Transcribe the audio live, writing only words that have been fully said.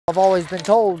I've always been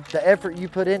told the effort you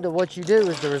put into what you do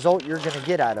is the result you're going to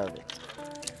get out of it.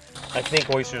 I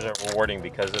think oysters are rewarding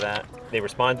because of that. They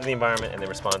respond to the environment and they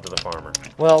respond to the farmer.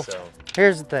 Well,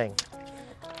 here's the thing,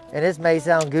 and this may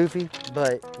sound goofy,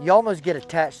 but you almost get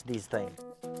attached to these things.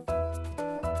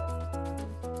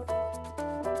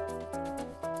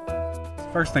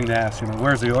 First thing to ask,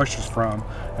 where's the oysters from?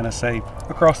 And I say,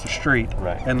 across the street.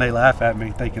 Right. And they laugh at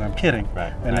me thinking I'm kidding.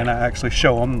 Right. And then I actually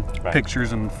show them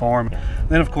pictures and farm.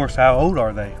 Then of course, how old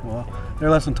are they? Well, they're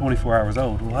less than 24 hours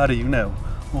old. Well, how do you know?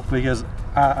 Well, because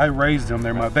I raised them,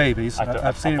 they're my babies.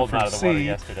 I've seen them from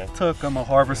sea, took them, I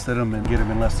harvested them and get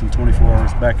them in less than 24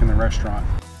 hours back in the restaurant.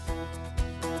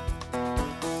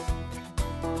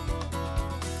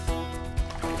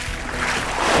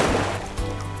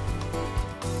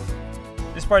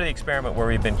 This is part of the experiment where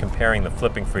we've been comparing the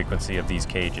flipping frequency of these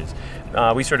cages.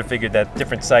 We sort of figured that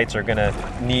different sites are going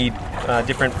to need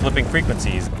different flipping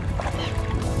frequencies.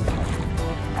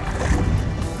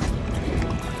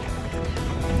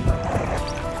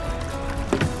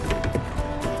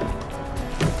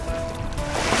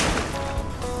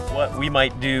 What we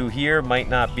might do here might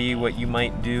not be what you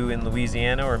might do in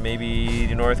Louisiana or maybe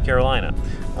North Carolina.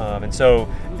 And so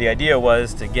the idea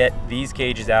was to get these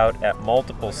cages out at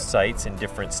multiple sites in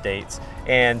different states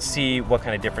and see what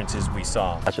kind of differences we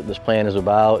saw. That's what this plan is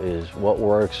about, is what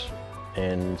works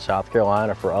in South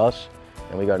Carolina for us.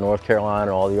 And we got North Carolina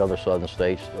and all the other southern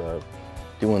states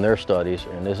doing their studies.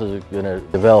 And this is going to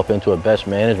develop into a best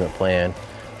management plan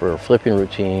for flipping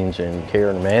routines and care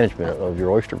and management of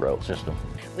your oyster growth system.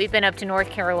 We've been up to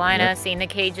North Carolina, seen the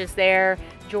cages there.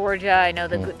 Georgia, I know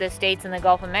the states in the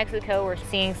Gulf of Mexico, we're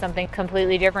seeing something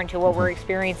completely different to what we're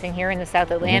experiencing here in the South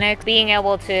Atlantic. Being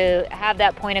able to have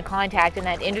that point of contact and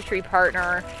that industry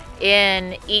partner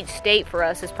in each state for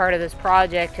us as part of this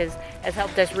project has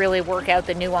helped us really work out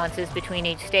the nuances between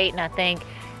each state, and I think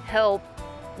help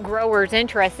growers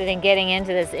interested in getting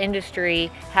into this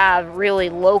industry have really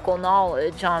local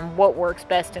knowledge on what works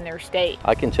best in their state.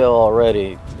 I can tell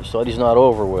already the study's not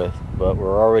over with, but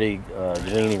we're already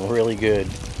gleaning really good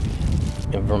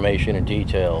information and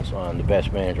details on the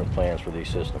best management plans for these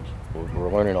systems.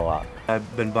 We're learning a lot.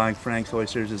 I've been buying Frank's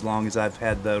oysters as long as I've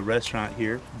had the restaurant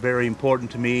here. Very important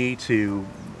to me to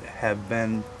have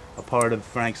been a part of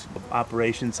Frank's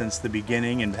operation since the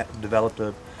beginning and developed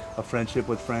a friendship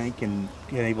with Frank and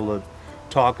being able to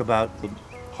talk about the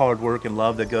hard work and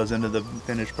love that goes into the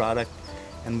finished product,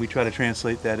 and we try to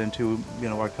translate that into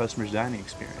our customers' dining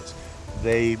experience.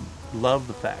 They love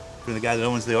the fact that the guy that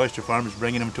owns the oyster farm is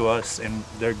bringing them to us, and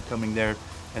they're coming there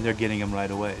and they're getting them right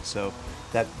away. So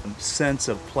that sense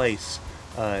of place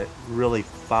really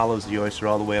follows the oyster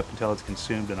all the way up until it's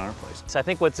consumed in our place. So I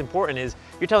think what's important is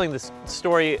you're telling the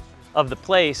story of the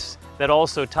place that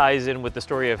also ties in with the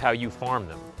story of how you farm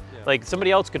them. Like somebody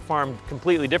else could farm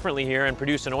completely differently here and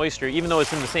produce an oyster, even though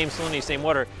it's in the same salinity, same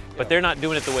water, but they're not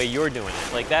doing it the way you're doing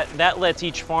it. Like that lets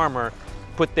each farmer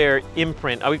put their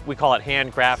imprint. We call it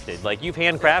handcrafted. Like you've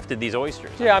handcrafted these oysters.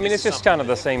 Yeah, I mean it's just kind of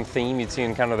the same theme you'd see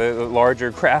in kind of the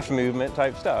larger craft movement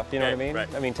type stuff. You know what I mean?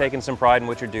 Right. I mean, taking some pride in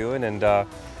what you're doing and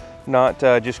not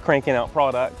just cranking out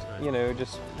product.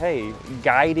 Just hey,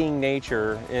 guiding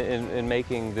nature in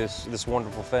making this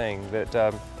wonderful thing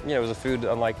that is a food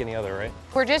unlike any other, right?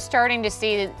 We're just starting to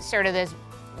see sort of this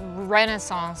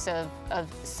renaissance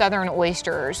of southern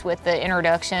oysters with the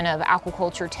introduction of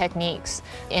aquaculture techniques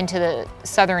into the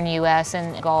southern U.S.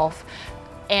 and Gulf,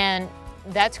 and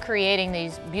that's creating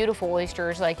these beautiful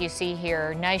oysters like you see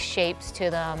here, nice shapes to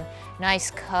them,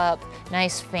 nice cup,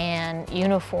 nice fan,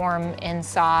 uniform in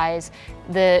size.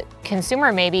 The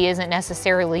consumer maybe isn't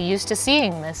necessarily used to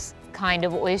seeing this kind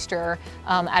of oyster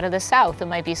out of the South. It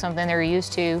might be something they're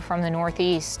used to from the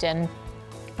Northeast, and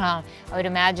I would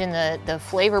imagine the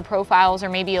flavor profiles are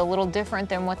maybe a little different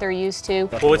than what they're used to.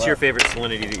 Well, what's your favorite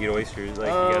salinity to eat oysters? Like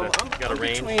you got a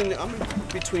range? I'm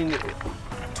between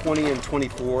 20 and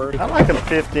 24. I like them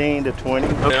 15 to 20.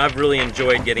 And I've really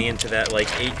enjoyed getting into that like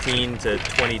 18 to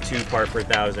 22 part per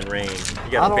thousand range. I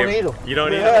don't eat them. You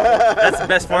don't eat them? That's the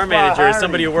best farm manager, is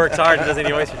somebody who works hard and doesn't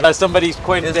eat oysters. Somebody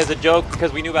coined it as a joke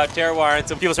because we knew about terroir, and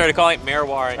some people started calling it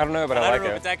merroir. I don't know, but I like it. I don't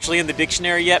know if it's actually in the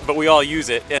dictionary yet, but we all use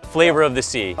it. Flavor of the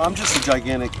sea. I'm just a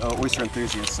gigantic oyster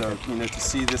enthusiast, so to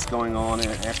see this going on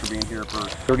after being here for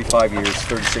 35 years,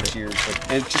 36 years,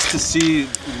 and just to see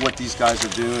what these guys are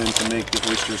doing to make the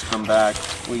oysters come back.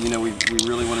 We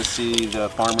really want to see the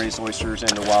farm-raised oysters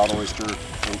and the wild oyster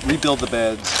rebuild the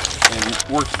beds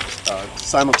and work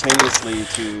simultaneously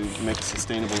to make a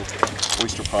sustainable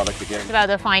oyster product again. It's about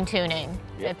the fine-tuning.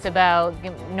 Yep. It's about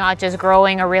not just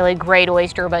growing a really great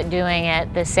oyster, but doing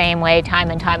it the same way time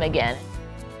and time again.